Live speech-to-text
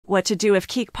What to do if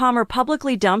Keke Palmer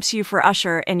publicly dumps you for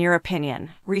Usher, in your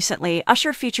opinion? Recently,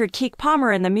 Usher featured Keke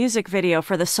Palmer in the music video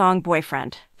for the song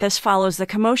Boyfriend. This follows the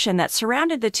commotion that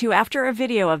surrounded the two after a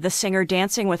video of the singer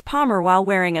dancing with Palmer while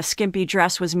wearing a skimpy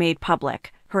dress was made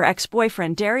public. Her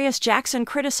ex-boyfriend Darius Jackson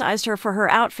criticized her for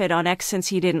her outfit on X since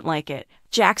he didn't like it.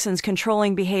 Jackson's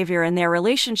controlling behavior in their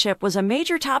relationship was a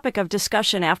major topic of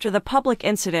discussion after the public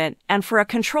incident, and for a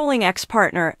controlling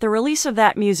ex-partner, the release of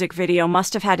that music video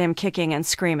must have had him kicking and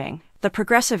screaming. The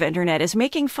progressive internet is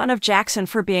making fun of Jackson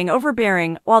for being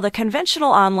overbearing, while the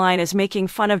conventional online is making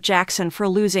fun of Jackson for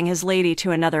losing his lady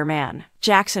to another man.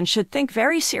 Jackson should think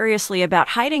very seriously about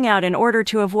hiding out in order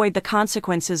to avoid the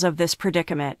consequences of this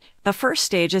predicament. The first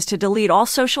stage is to delete all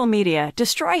social media,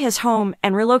 destroy his home,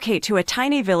 and relocate to a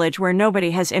tiny village where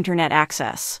nobody has internet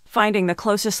access. Finding the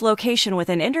closest location with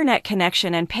an internet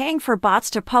connection and paying for bots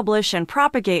to publish and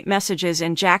propagate messages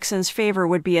in Jackson's favor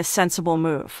would be a sensible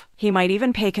move. He might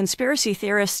even pay conspiracy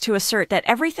theorists to assert that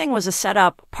everything was a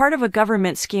setup, part of a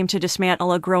government scheme to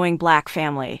dismantle a growing black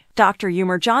family. Dr.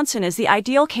 Umar Johnson is the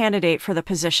ideal candidate for the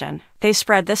position. They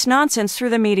spread this nonsense through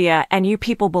the media, and you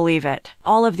people believe it.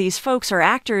 All of these folks are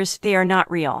actors, they are not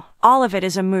real. All of it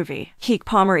is a movie. Keke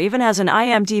Palmer even has an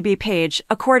IMDb page,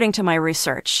 according to my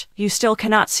research. You still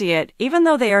cannot see it, even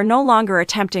though they are no longer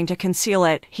attempting to conceal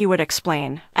it, he would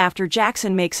explain. After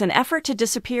Jackson makes an effort to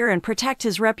disappear and protect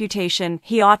his reputation,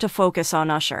 he ought to focus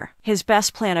on Usher. His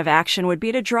best plan of action would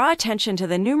be to draw attention to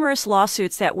the numerous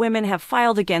lawsuits that women have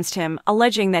filed against him,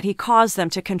 alleging that he caused them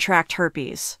to contract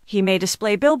herpes. He may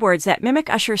display billboards that mimic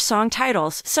Usher's song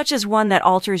titles, such as one that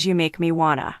alters "You Make Me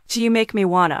Wanna" to "You Make Me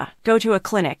Wanna Go to a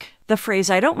Clinic." The phrase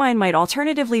 "I don't mind" might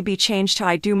alternatively be changed to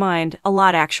 "I do mind" a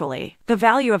lot actually. The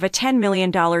value of a $10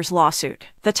 million lawsuit.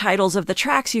 The titles of the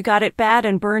tracks "You Got It Bad"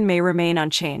 and "Burn" may remain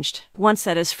unchanged. Once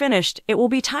that is finished, it will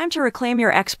be time to reclaim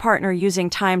your ex-partner using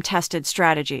time-tested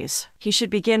strategies. He should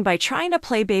begin by trying to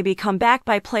play "Baby Come Back"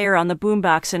 by Player on the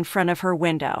boombox in front of her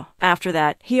window. After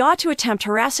that, he ought to attempt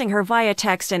harassing her via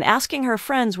text and asking her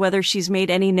friends whether she's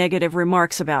made any negative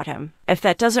remarks about him. If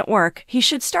that doesn't work, he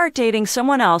should start dating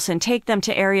someone else and take them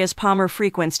to areas Palmer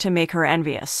frequents to make her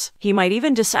envious. He might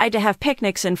even decide to have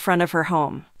picnics in front of her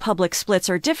home. Public splits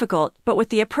are difficult, but with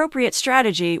the appropriate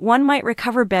strategy, one might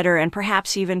recover better and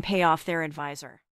perhaps even pay off their advisor.